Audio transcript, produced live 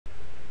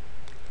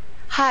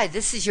Hi,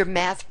 this is your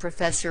math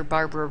professor,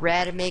 Barbara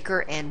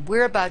Rademacher, and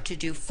we're about to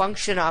do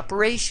function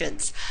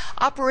operations.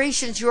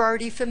 Operations you're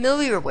already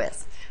familiar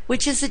with,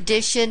 which is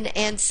addition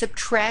and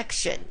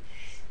subtraction.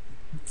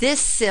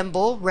 This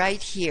symbol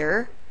right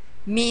here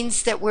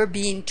means that we're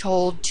being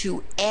told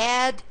to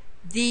add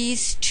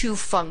these two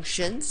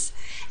functions,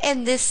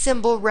 and this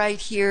symbol right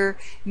here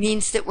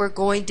means that we're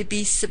going to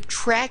be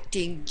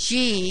subtracting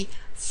g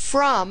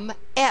from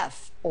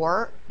f,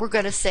 or we're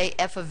going to say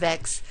f of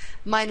x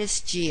minus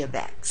g of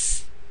x.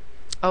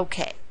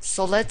 Okay,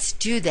 so let's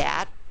do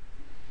that.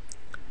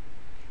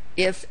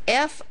 If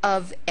f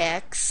of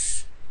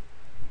x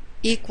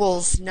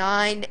equals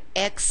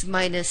 9x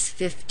minus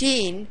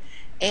 15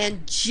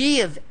 and g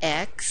of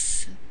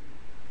x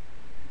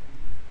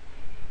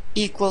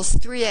equals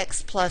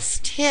 3x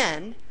plus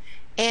 10,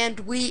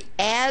 and we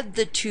add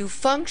the two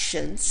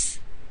functions,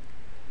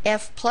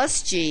 f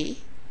plus g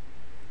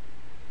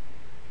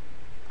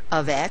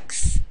of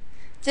x,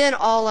 then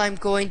all I'm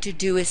going to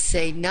do is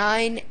say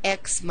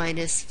 9x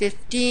minus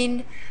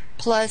 15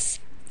 plus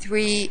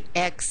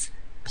 3x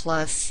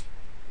plus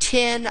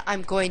 10.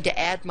 I'm going to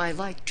add my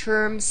like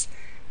terms,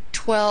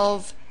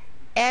 12x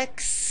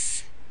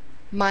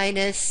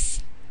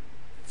minus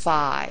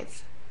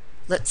 5.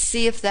 Let's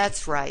see if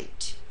that's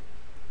right.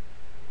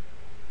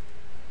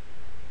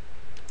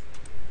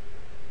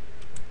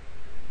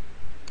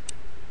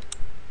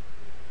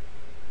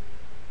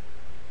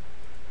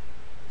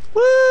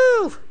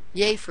 Woo!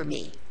 Yay for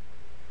me.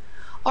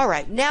 All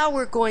right, now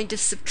we're going to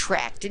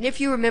subtract. And if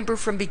you remember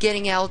from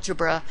beginning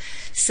algebra,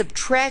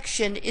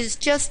 subtraction is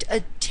just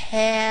a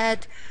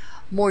tad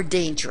more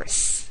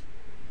dangerous.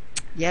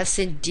 Yes,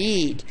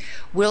 indeed.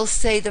 We'll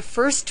say the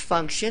first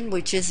function,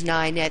 which is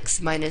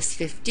 9x minus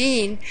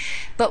 15,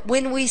 but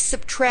when we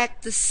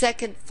subtract the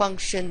second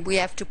function, we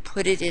have to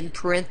put it in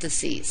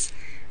parentheses,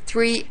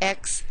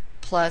 3x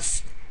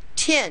plus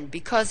 10,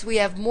 because we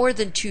have more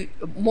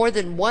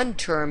than one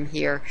term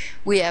here.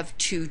 We have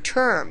two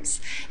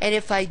terms, and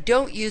if I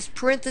don't use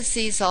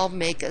parentheses, I'll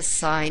make a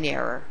sign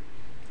error.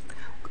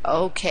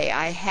 Okay,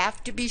 I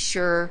have to be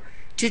sure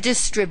to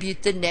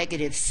distribute the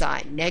negative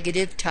sign.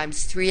 Negative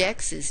times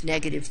 3x is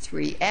negative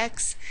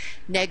 3x.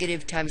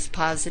 Negative times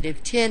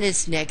positive 10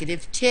 is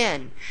negative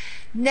 10.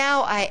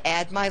 Now I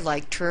add my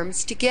like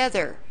terms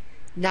together.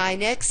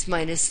 9x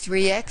minus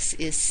 3x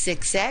is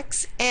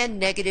 6x, and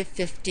negative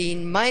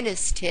 15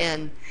 minus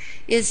 10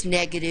 is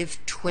negative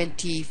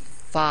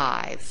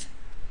 25.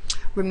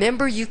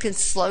 Remember, you can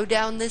slow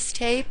down this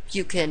tape,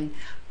 you can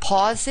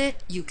pause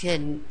it,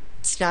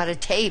 it's not a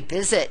tape,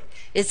 is it?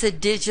 It's a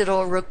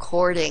digital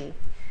recording.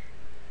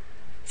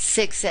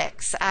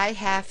 6x. I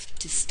have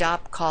to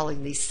stop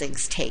calling these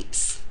things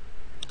tapes.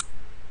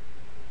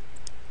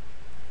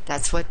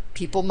 That's what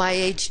people my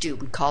age do.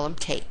 We call them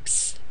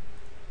tapes.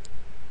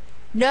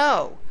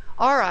 No.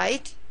 All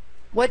right.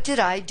 What did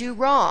I do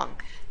wrong?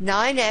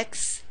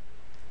 9x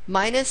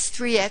minus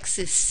 3x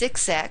is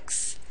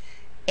 6x,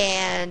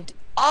 and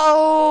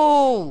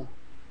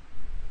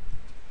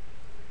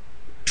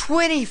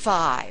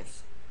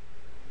 25.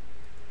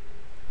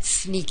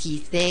 Sneaky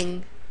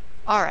thing.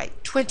 All right,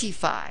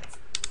 25.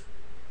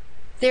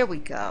 There we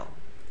go.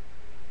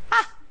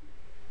 Ha!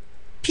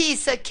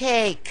 Piece of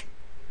cake.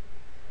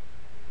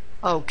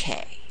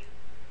 Okay.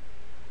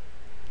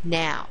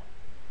 Now,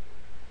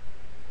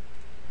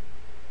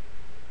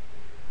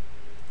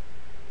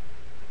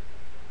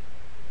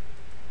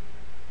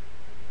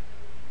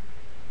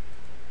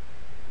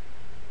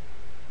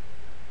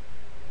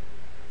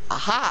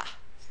 aha!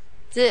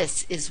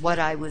 This is what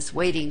I was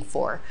waiting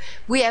for.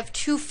 We have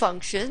two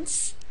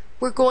functions.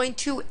 We're going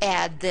to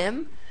add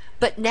them,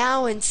 but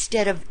now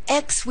instead of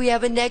x we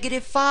have a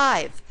negative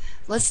 5.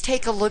 Let's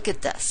take a look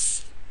at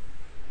this.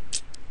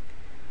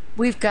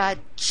 We've got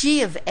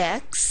g of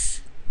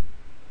x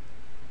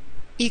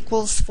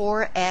equals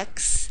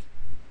 4x,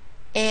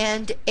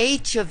 and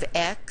h of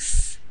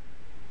x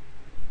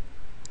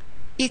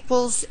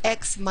equals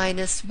x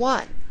minus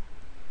 1.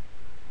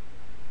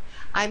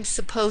 I'm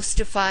supposed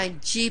to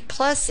find g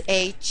plus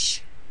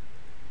h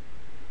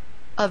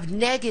of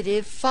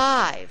negative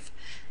 5.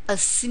 A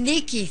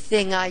sneaky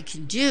thing I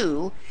can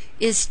do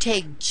is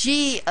take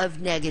g of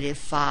negative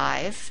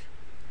 5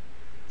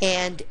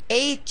 and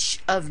h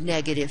of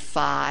negative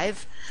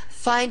 5,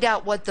 find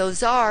out what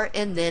those are,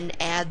 and then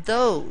add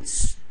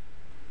those.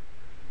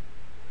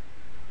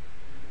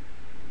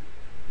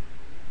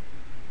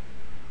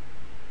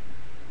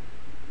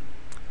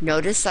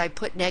 Notice I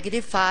put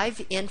negative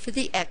 5 in for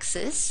the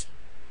x's.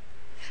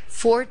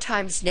 4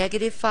 times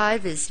negative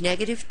 5 is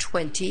negative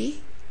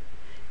 20,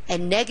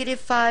 and negative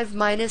 5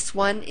 minus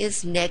 1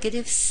 is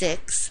negative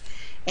 6,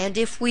 and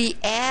if we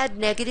add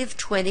negative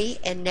 20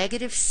 and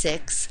negative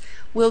 6,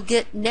 we'll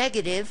get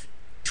negative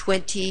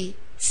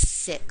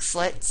 26.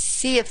 Let's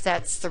see if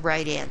that's the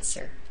right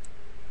answer.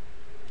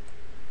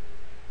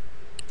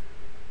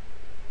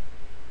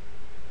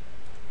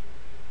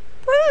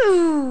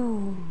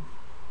 Woo!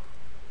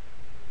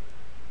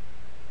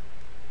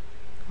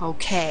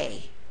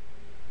 Okay.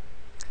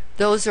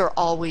 Those are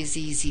always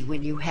easy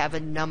when you have a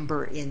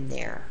number in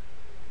there.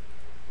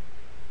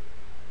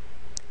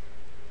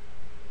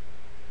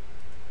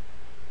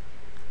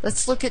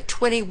 Let's look at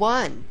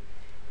 21.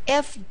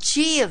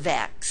 fg of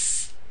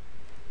x.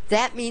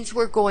 That means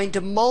we're going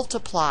to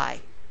multiply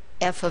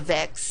f of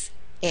x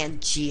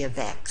and g of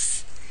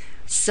x.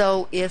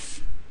 So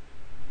if,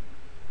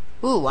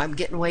 ooh, I'm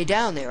getting way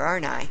down there,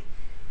 aren't I?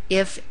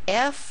 If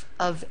f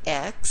of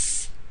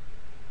x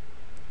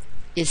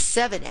is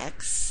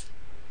 7x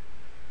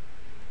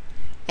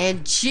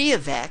and g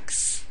of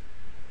x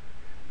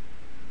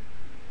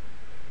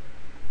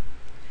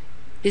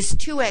is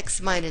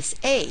 2x minus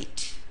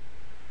 8,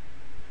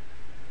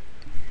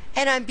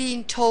 and I'm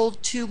being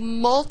told to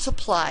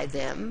multiply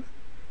them,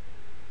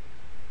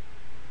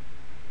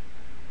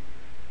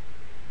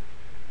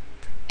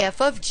 f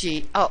of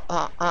g,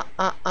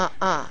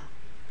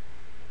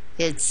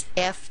 it's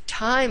f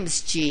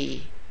times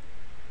g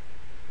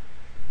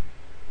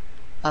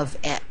of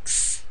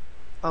x.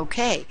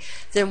 Okay,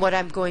 then what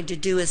I'm going to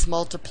do is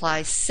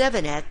multiply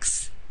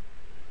 7x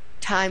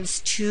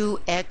times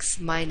 2x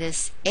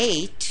minus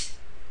 8,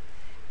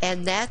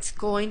 and that's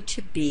going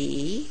to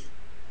be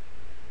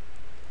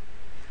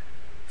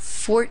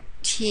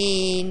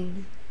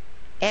 14x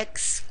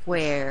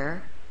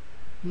squared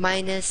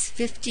minus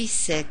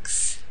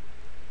 56x.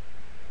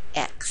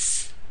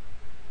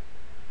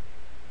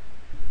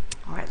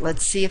 All right,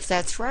 let's see if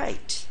that's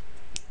right.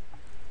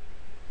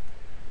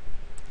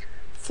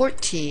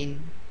 14x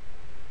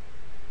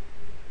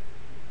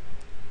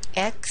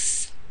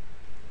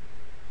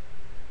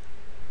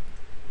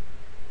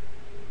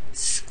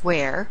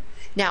square.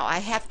 Now I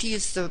have to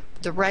use the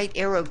right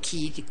arrow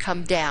key to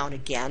come down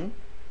again.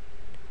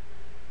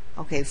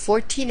 Okay,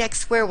 14x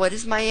squared, what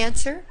is my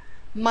answer?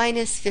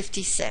 Minus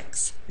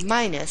 56.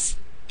 Minus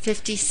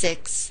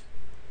 56x.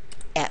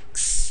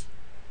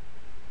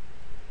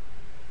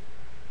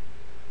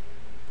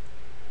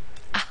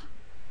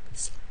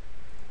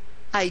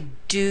 I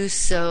do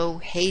so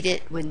hate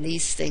it when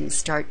these things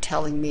start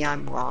telling me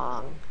I'm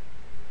wrong.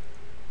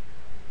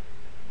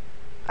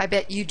 I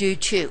bet you do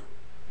too.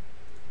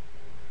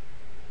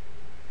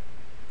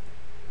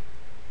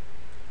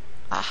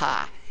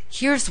 Aha,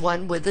 here's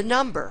one with a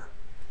number.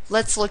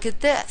 Let's look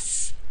at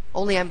this.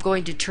 Only I'm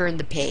going to turn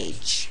the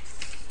page.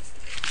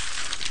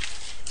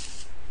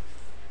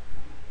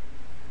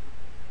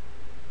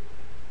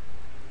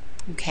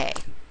 Okay.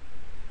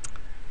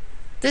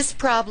 This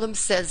problem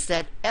says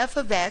that f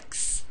of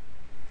x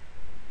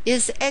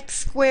is x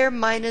squared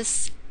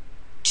minus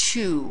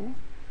 2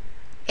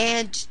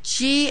 and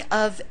g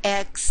of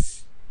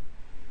x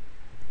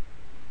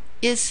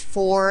is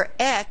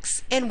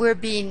 4x, and we're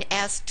being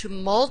asked to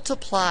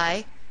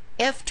multiply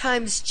f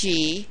times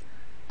g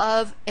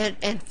of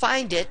and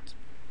find it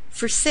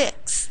for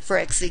 6, for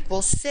x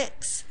equals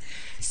 6.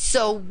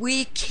 So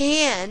we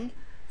can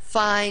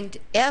find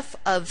f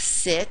of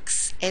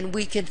 6 and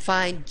we can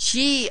find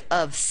g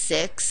of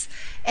 6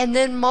 and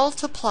then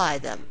multiply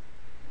them.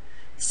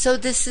 So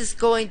this is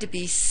going to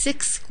be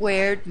 6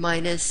 squared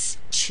minus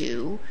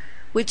 2,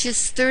 which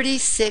is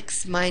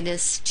 36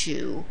 minus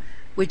 2,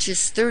 which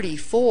is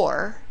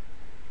 34.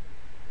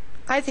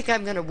 I think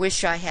I'm going to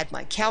wish I had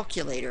my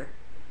calculator.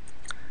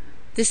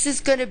 This is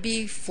going to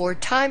be 4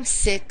 times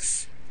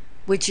 6,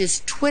 which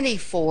is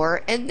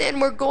 24, and then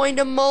we're going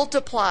to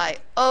multiply.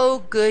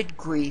 Oh, good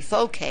grief.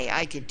 Okay,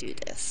 I can do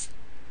this.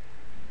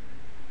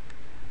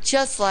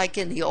 Just like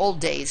in the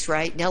old days,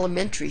 right, in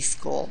elementary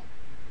school.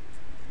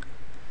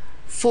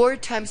 4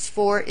 times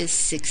 4 is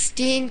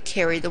 16,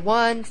 carry the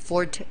 1.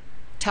 4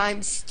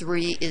 times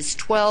 3 is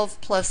 12,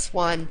 plus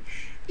 1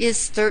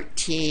 is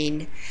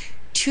 13.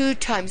 2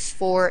 times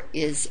 4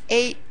 is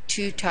 8.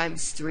 2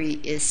 times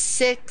 3 is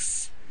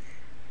 6.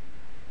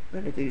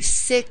 We're going to do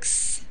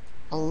 6,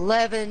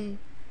 11,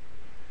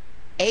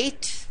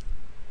 8.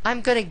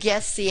 I'm going to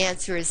guess the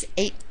answer is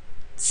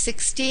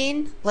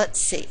 816. Let's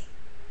see.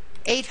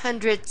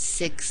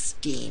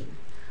 816.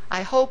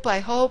 I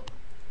hope.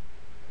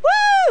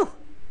 Woo!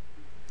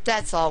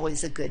 That's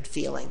always a good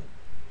feeling.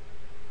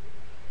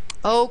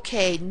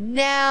 Okay,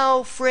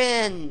 now,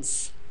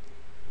 friends,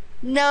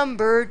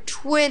 number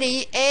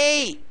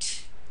 28.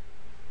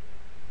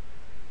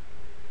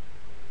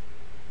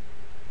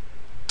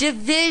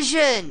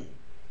 Division.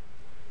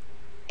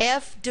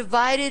 F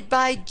divided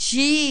by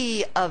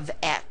g of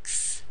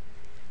x.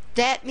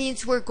 That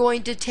means we're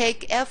going to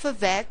take f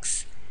of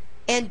x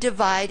and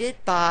divide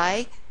it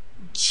by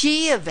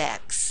g of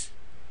x.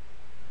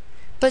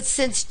 But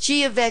since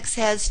g of x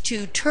has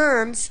 2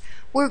 terms,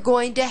 we're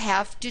going to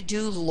have to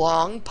do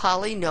long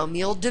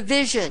polynomial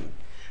division.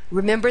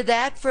 Remember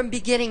that from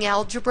beginning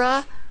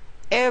algebra?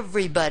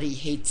 Everybody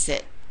hates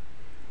it.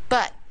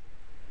 But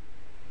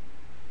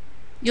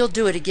you'll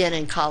do it again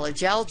in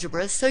college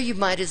algebra, so you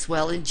might as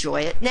well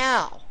enjoy it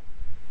now.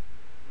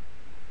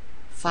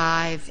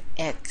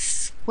 5x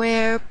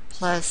squared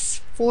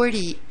plus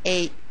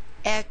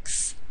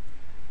 48x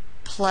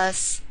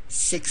plus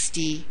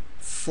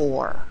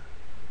 64.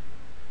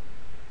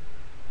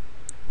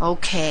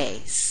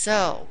 Okay,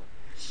 so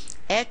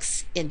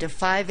x into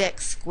 5x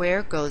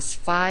squared goes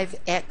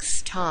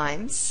 5x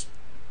times.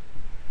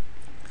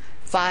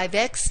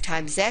 5x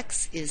times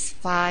x is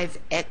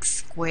 5x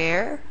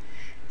squared.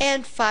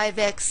 And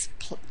 5x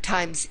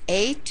times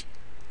 8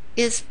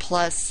 is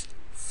plus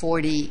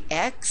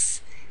 40x.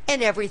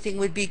 And everything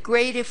would be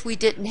great if we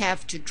didn't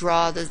have to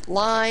draw the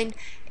line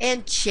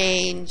and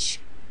change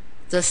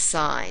the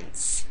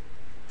signs.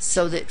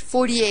 So that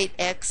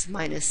 48x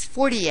minus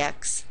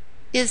 40x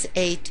is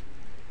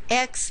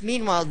 8x.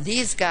 Meanwhile,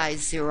 these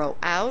guys zero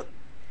out.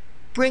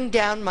 Bring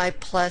down my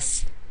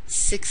plus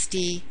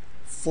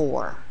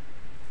 64.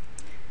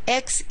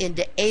 X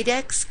into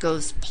 8x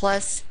goes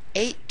plus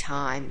 8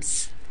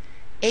 times.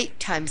 8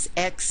 times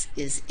x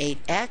is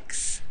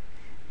 8x.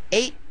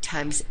 8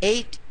 times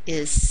 8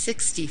 is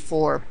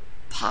 64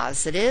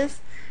 positive.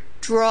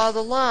 Draw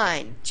the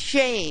line.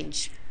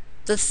 Change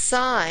the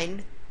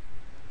sign.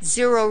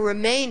 Zero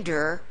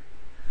remainder.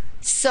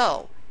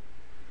 So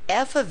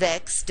f of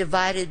x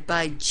divided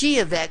by g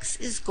of x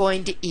is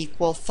going to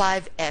equal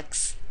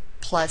 5x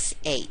plus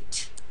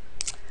 8.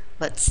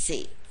 Let's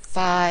see.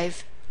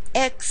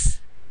 5x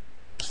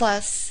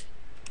plus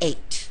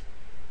 8.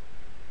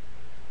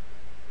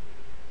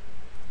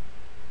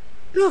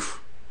 Whew,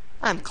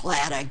 I'm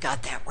glad I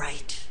got that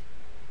right.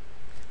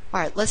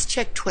 All right, let's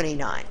check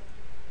 29.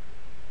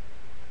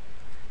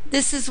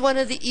 This is one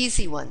of the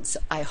easy ones,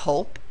 I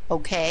hope,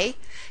 okay?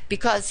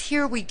 Because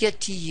here we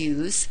get to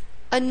use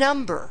a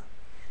number.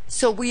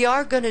 So we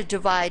are going to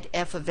divide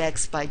f of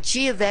x by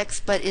g of x,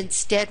 but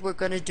instead we're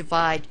going to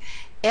divide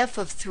f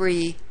of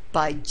 3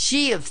 by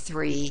g of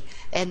 3,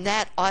 and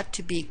that ought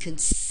to be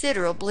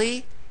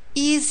considerably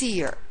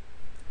easier.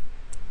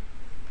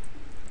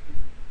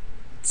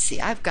 Let's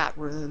see, I've got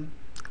room.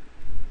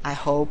 I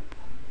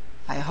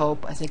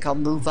think I'll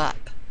move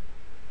up.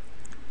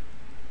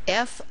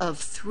 F of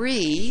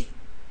 3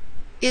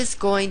 is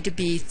going to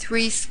be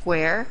 3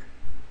 squared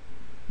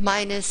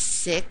minus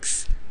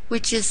 6,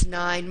 which is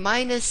 9,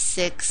 minus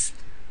 6,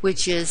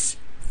 which is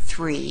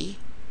 3.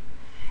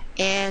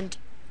 And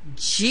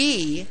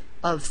g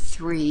of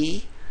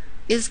 3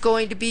 is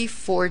going to be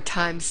 4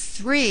 times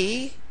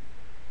 3,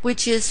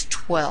 which is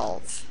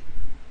 12.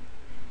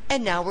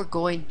 And now we're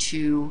going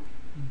to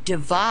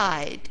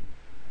divide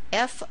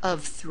f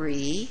of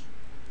 3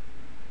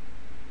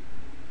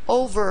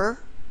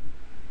 over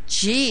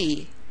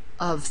g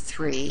of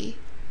 3,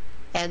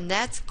 and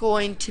that's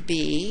going to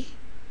be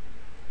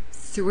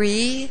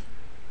 3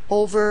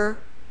 over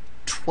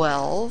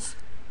 12,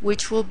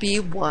 which will be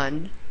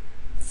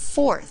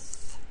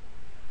 1/4.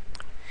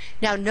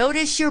 Now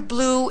notice your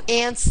blue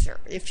answer.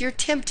 If you're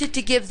tempted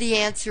to give the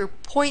answer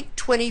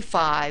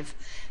 0.25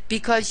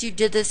 because you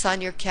did this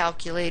on your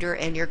calculator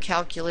and your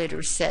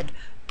calculator said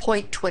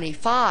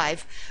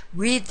 0.25,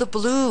 read the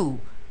blue.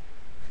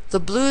 The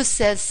blue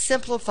says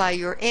simplify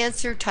your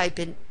answer, type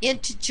an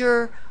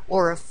integer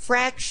or a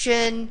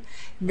fraction,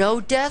 no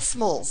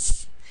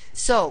decimals.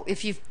 So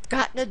if you've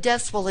gotten a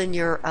decimal in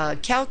your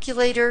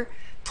calculator,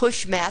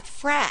 push math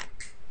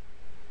frac.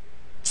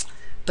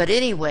 But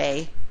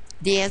anyway,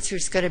 the answer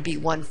is going to be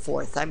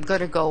 1/4. I'm going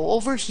to go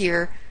over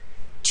here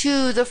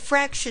to the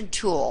fraction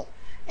tool,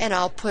 and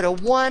I'll put a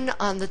 1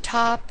 on the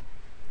top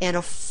and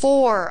a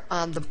 4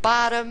 on the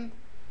bottom,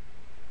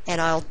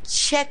 and I'll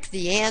check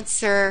the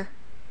answer.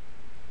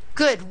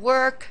 Good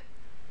work.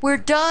 We're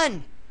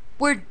done.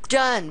 We're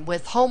done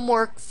with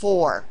homework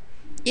 4.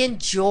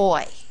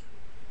 Enjoy.